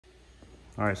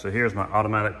All right, so here's my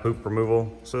automatic poop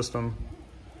removal system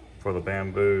for the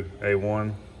Bambu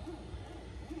A1.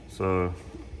 So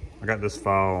I got this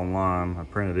file online, I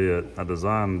printed it, I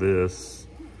designed this.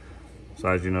 So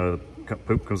as you know, the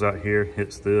poop comes out here,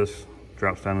 hits this,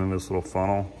 drops down in this little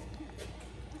funnel.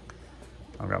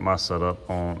 I've got my set up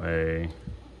on a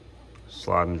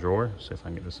sliding drawer. See if I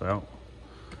can get this out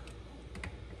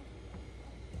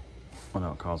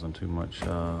without causing too much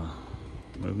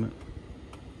movement.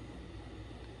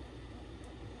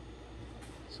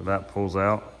 So that pulls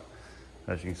out,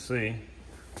 as you can see,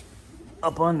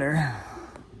 up under.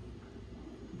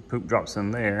 Poop drops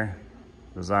in there.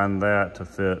 Designed that to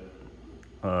fit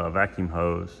a vacuum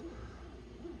hose.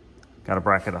 Got a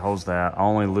bracket that holds that. I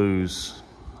only lose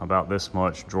about this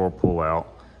much drawer pull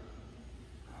out.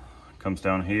 Comes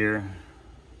down here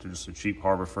to just a cheap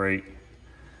Harbor Freight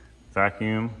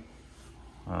vacuum.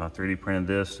 3D printed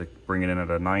this to bring it in at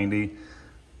a 90.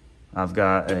 I've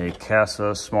got a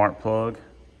Casa smart plug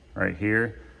right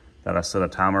here that I set a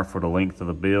timer for the length of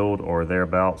the build or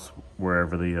thereabouts,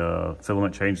 wherever the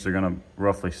filament changes are gonna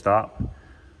roughly stop.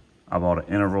 I bought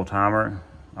an interval timer.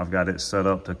 I've got it set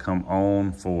up to come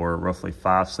on for roughly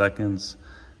 5 seconds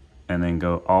and then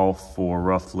go off for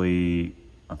roughly,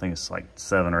 I think it's like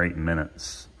 7 or 8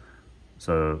 minutes.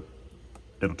 So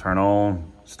it'll turn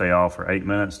on, stay off for 8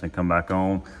 minutes, then come back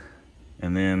on.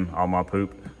 And then all my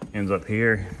poop ends up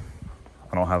here.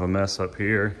 I don't have a mess up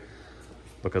here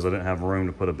because I didn't have room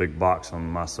to put a big box on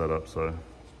my setup. So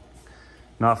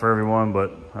not for everyone, but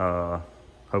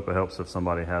hope it helps if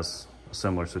somebody has a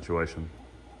similar situation.